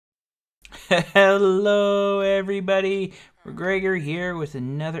Hello, everybody. MacGhriogair here with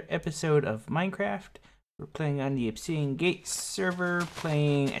another episode of Minecraft. We're playing on the ObsidianGate server,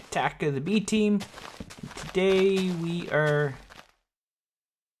 playing Attack of the B Team. And today we are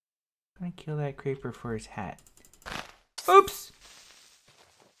gonna kill that creeper for his hat. Oops!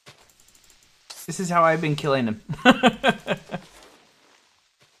 This is how I've been killing him.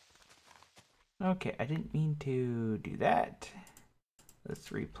 Okay, I didn't mean to do that.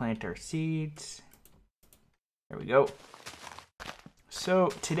 Let's replant our seeds. There we go. So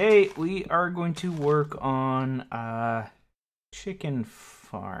today we are going to work on a chicken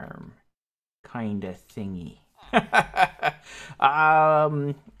farm kind of thingy.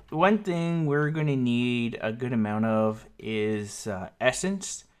 One thing we're going to need a good amount of is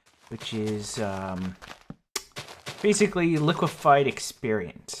essence, which is basically liquefied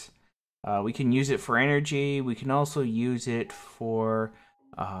experience. We can use it for energy. We can also use it for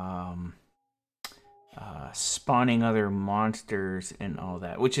spawning other monsters and all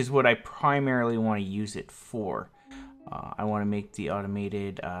that, which is what I primarily want to use it for. I want to make the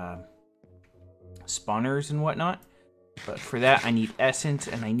automated spawners and whatnot. But for that, I need essence,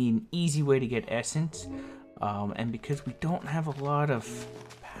 and I need an easy way to get essence. And because we don't have a lot of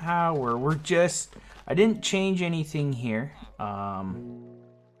power, I didn't change anything here.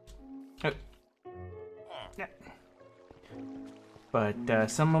 But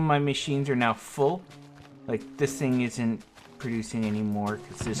some of my machines are now full. Like this thing isn't producing anymore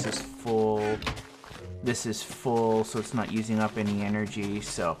because this is full. This is full, so it's not using up any energy.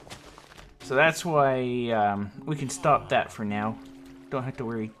 So that's why we can stop that for now. Don't have to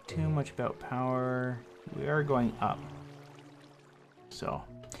worry too much about power. We are going up. So,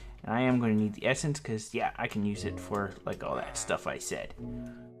 and I am going to need the essence because yeah, I can use it for like all that stuff I said.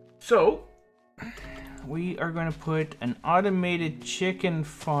 So we are going to put an automated chicken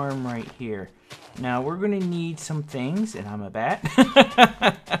farm right here. Now we're going to need some things, and I'm a bat.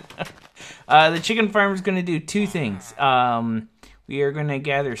 The chicken farm is going to do two things. We are going to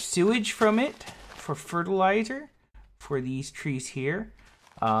gather sewage from it for fertilizer for these trees here.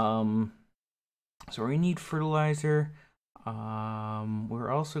 So we need fertilizer.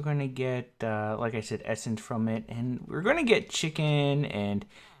 We're also going to get, like I said, essence from it, and we're going to get chicken and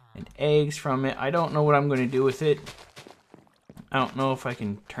eggs from it. I don't know what I'm going to do with it. I don't know if I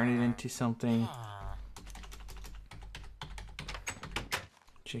can turn it into something.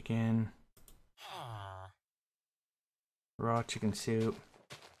 Chicken. Raw chicken soup.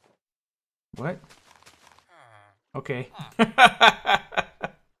 What? Okay.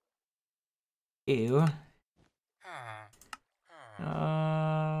 Ew.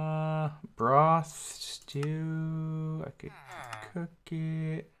 Broth, stew. I could cook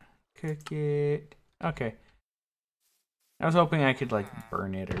it. Okay. I was hoping I could like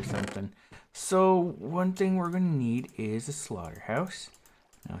burn it or something. So one thing we're gonna need is a slaughterhouse.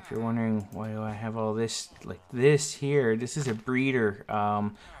 Now if you're wondering why do I have all this like this here, this is a breeder.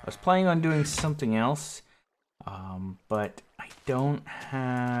 I was planning on doing something else, but I don't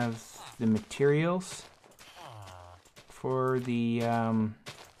have the materials for the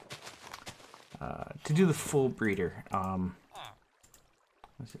to do the full breeder.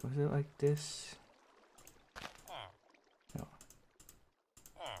 Was it like this? No.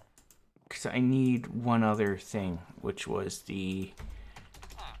 Because I need one other thing, which was the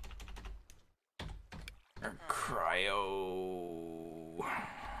cryo.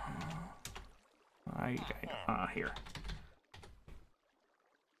 Here.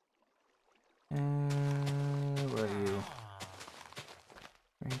 Where are you?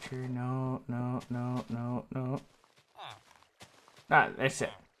 Ranger, no. That's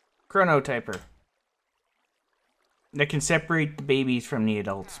it. Chronotyper. That can separate the babies from the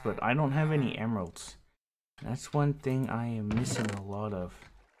adults, but I don't have any emeralds. That's one thing I am missing a lot of.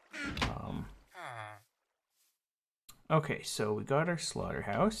 Okay, so we got our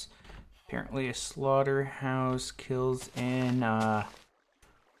slaughterhouse. Apparently a slaughterhouse kills in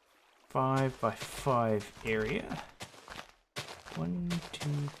 5x5 area. 1, 2,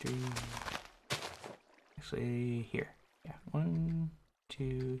 3. Actually, here. Yeah, 1,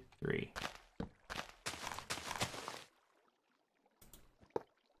 2, 3.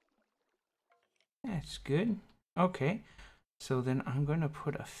 That's good. Okay, so then I'm going to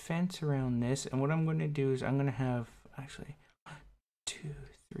put a fence around this, and what I'm going to do is I'm going to have actually 1, 2,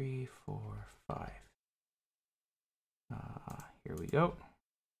 3, 4, 5. Here we go.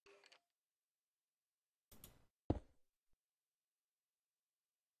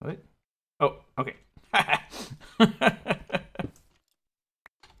 What? Oh, okay.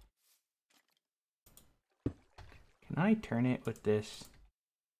 Can I turn it with this?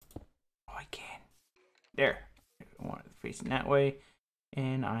 Oh, I There. I want it facing that way.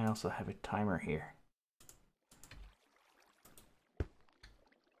 And I also have a timer here.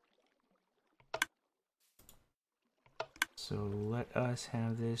 So let us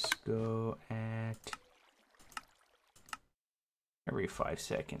have this go at every 5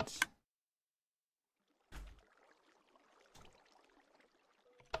 seconds.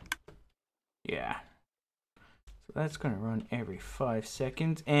 Yeah. So that's going to run every 5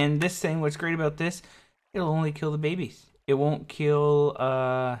 seconds. And this thing, what's great about this, it'll only kill the babies. It won't kill,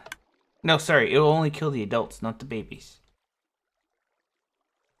 no, sorry, it will only kill the adults, not the babies.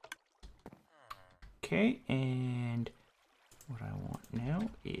 Okay, and what I want now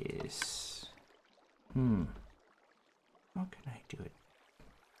is, how can I do it?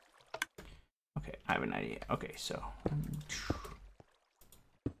 Okay, I have an idea. Okay, so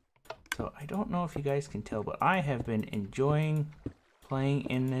I don't know if you guys can tell, but I have been enjoying playing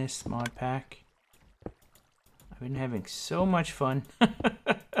in this mod pack. I've been having so much fun.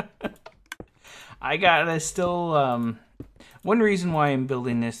 I gotta still, one reason why I'm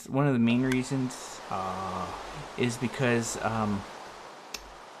building this, one of the main reasons, is because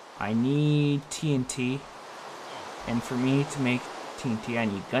I need TNT, and for me to make TNT I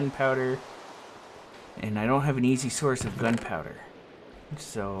need gunpowder, and I don't have an easy source of gunpowder.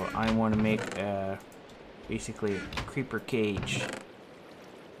 So I want to make basically a creeper cage.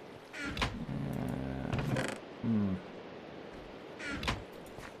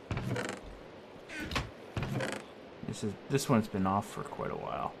 This one's been off for quite a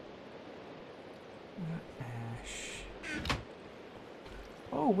while. Ash.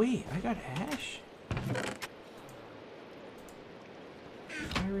 Oh wait, I got ash.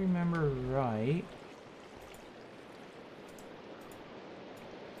 If I remember right.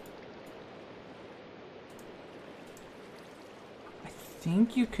 I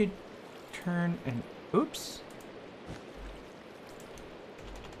think you could turn an an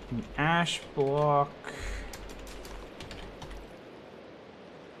ash block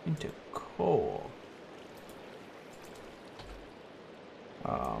into coal.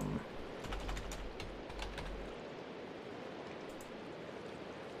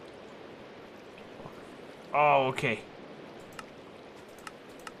 Oh, okay.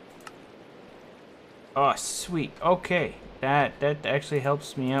 Oh, sweet. Okay. That actually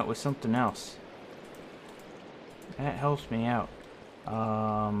helps me out with something else. That helps me out.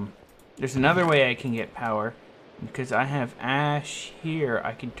 There's another way I can get power. Because I have ash here,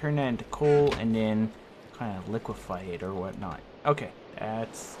 I can turn that into coal and then kind of liquefy it or whatnot. Okay,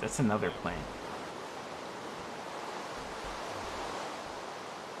 that's another plan.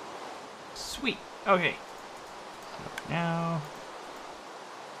 Sweet. Okay. So now,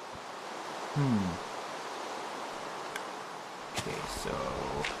 okay, so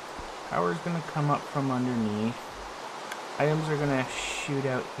power's gonna come up from underneath. Items are gonna shoot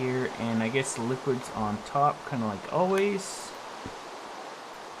out here, and I guess the liquid's on top, kind of like always.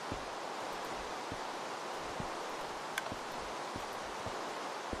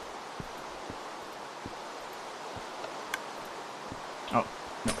 Oh,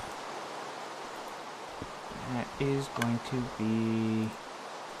 no. That is going to be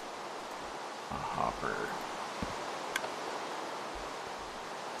a hopper.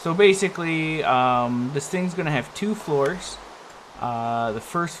 So basically, this thing's gonna have 2 floors. The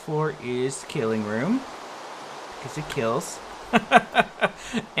first floor is the killing room, because it kills.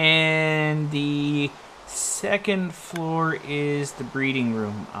 And the second floor is the breeding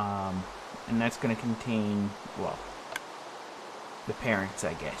room, and that's gonna contain, well, the parents,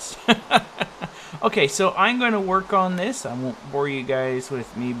 I guess. Okay, so I'm gonna work on this. I won't bore you guys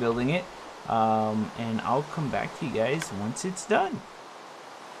with me building it, and I'll come back to you guys once it's done.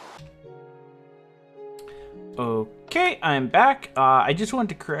 Okay, I'm back. I just wanted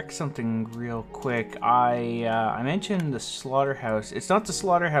to correct something real quick. I mentioned the slaughterhouse. It's not the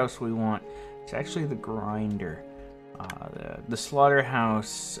slaughterhouse we want. It's actually the grinder. The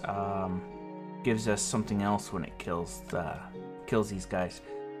slaughterhouse gives us something else when it kills these guys.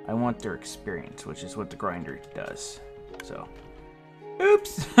 I want their experience, which is what the grinder does. So,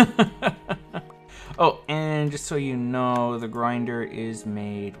 oops. Oh, and just so you know, the grinder is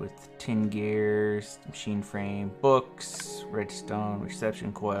made with tin gears, machine frame, books, redstone,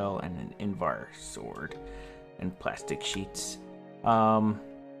 reception coil, and an Invar sword, and plastic sheets.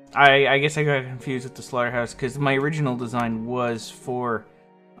 I guess I got confused with the slaughterhouse because my original design was for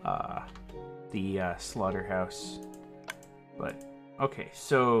the slaughterhouse. But okay,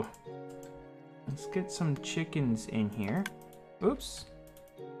 so let's get some chickens in here. Oops.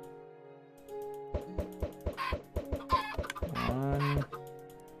 1,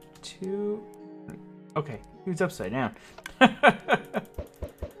 2, Okay, he was upside down.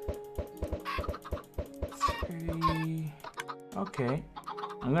 3. Okay.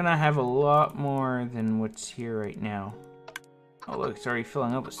 I'm gonna have a lot more than what's here right now. Oh look, it's already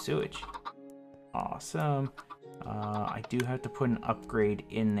filling up with sewage. Awesome. I do have to put an upgrade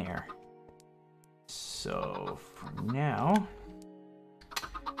in there. So for now,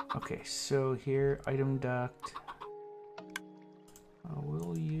 okay, so here, item duct.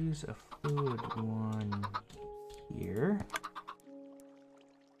 We'll use a fluid one here.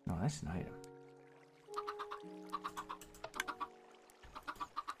 No, that's an item.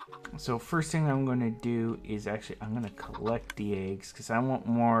 So first thing I'm going to do is actually I'm going to collect the eggs because I want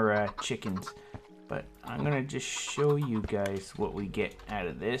more chickens. But I'm going to just show you guys what we get out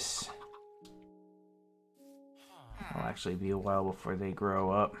of this. It'll actually be a while before they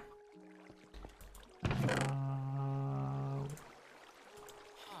grow up.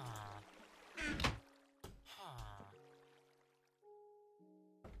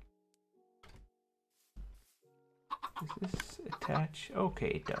 Does this attach? Okay,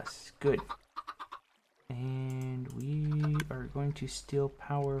 it does. Good. And we are going to steal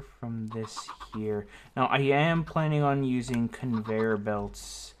power from this here. Now, I am planning on using conveyor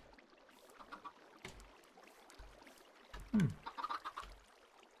belts.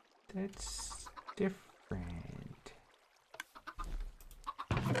 That's different.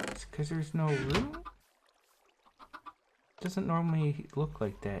 It's because there's no room? It doesn't normally look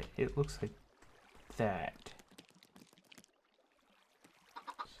like that. It looks like that.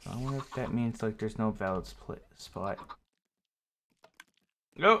 So I wonder if that means like there's no valid spot.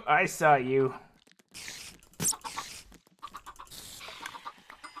 Oh, I saw you.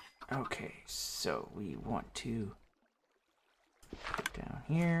 Okay, so we want to put down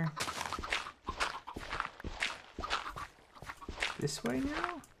here. This way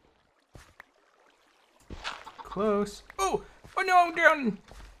now? Close. Oh! Oh no, I'm down!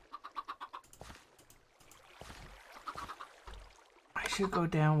 I should go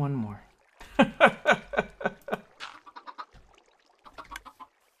down one more.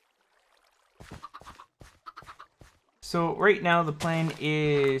 So right now the plan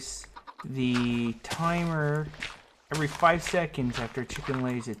is the timer every 5 seconds after a chicken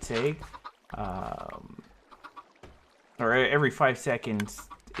lays its egg, or every 5 seconds,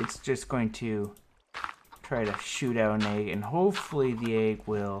 it's just going to try to shoot out an egg, and hopefully the egg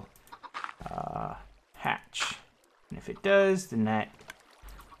will hatch. And if it does, then that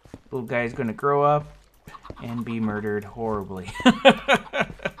little guy is going to grow up and be murdered horribly.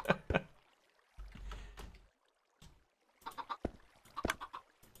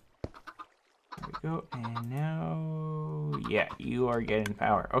 Go, and now, yeah, you are getting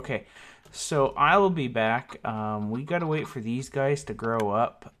power. Okay, so I will be back. We gotta wait for these guys to grow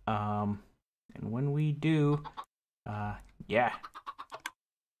up, and when we do, yeah,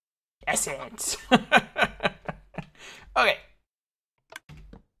 essence. Okay.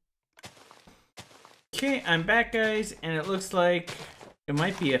 Okay, I'm back, guys, and it looks like it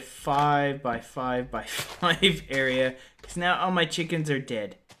might be a 5 by 5 by 5 area, because now all my chickens are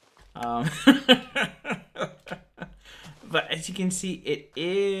dead. But as you can see, it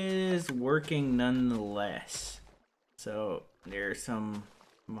is working nonetheless. So there's some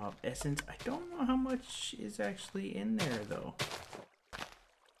mob essence. I don't know how much is actually in there though.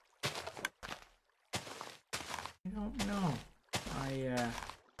 I don't know. I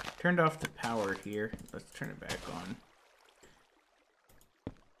turned off the power here. Let's turn it back on.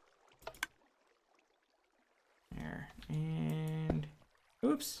 There. And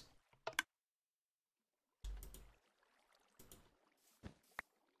oops.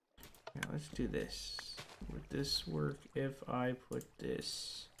 Yeah, let's do this. Would this work if I put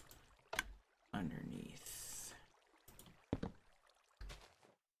this underneath?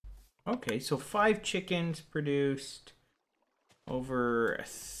 Okay, so 5 chickens produced over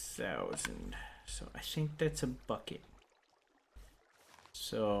 1,000. So I think that's a bucket.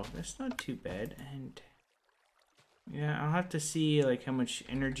 So that's not too bad. And yeah, I'll have to see like how much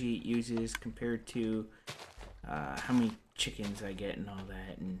energy it uses compared to how many chickens I get and all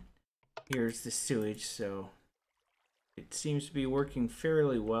that. And here's the sewage, so it seems to be working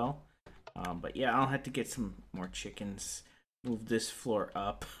fairly well. But yeah, I'll have to get some more chickens. Move this floor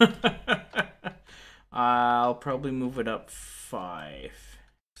up. I'll probably move it up 5.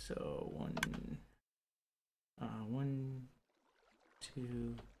 So 1,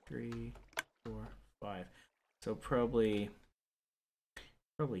 2, 3, 4, 5. So probably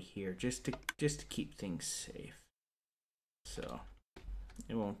here, just to keep things safe. So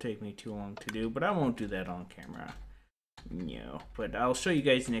it won't take me too long to do, but I won't do that on camera. but I'll show you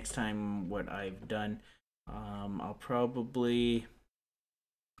guys next time what I've done. I'll probably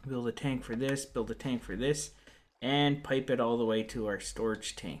build a tank for this, build a tank for this, and pipe it all the way to our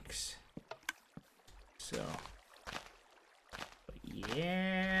storage tanks. So,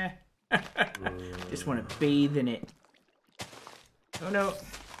 yeah. Just want to bathe in it. Oh no.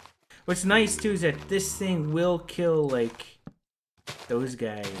 What's nice too is that this thing will kill like those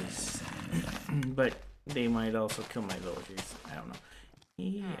guys. But they might also kill my villagers. I don't know.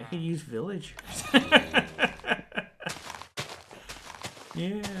 Yeah, I could use villagers.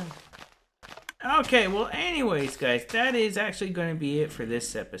 Yeah. Okay, well anyways guys, that is actually going to be it for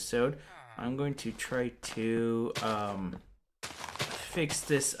this episode. I'm going to try to fix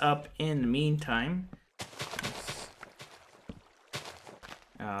this up in the meantime.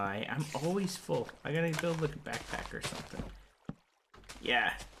 I'm always full. I gotta build like a backpack or something.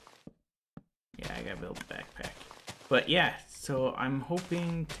 Yeah. Yeah, I gotta build a backpack. But yeah, so I'm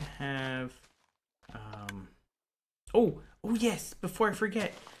hoping to have oh yes, before I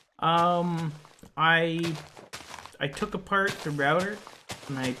forget. I took apart the router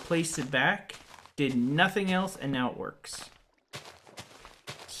and I placed it back, did nothing else, and now it works.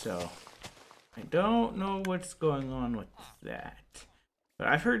 So I don't know what's going on with that. But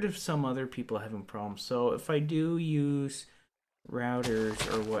I've heard of some other people having problems. So if I do use routers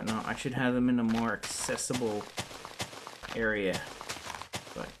or whatnot, I should have them in a more accessible area.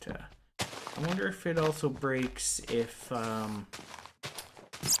 But I wonder if it also breaks if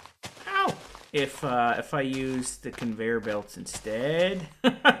if I use the conveyor belts instead.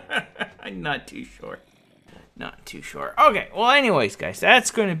 I'm not too sure. Not too sure. Okay, well anyways guys,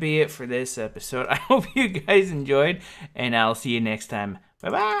 that's going to be it for this episode. I hope you guys enjoyed, and I'll see you next time. Bye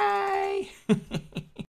bye.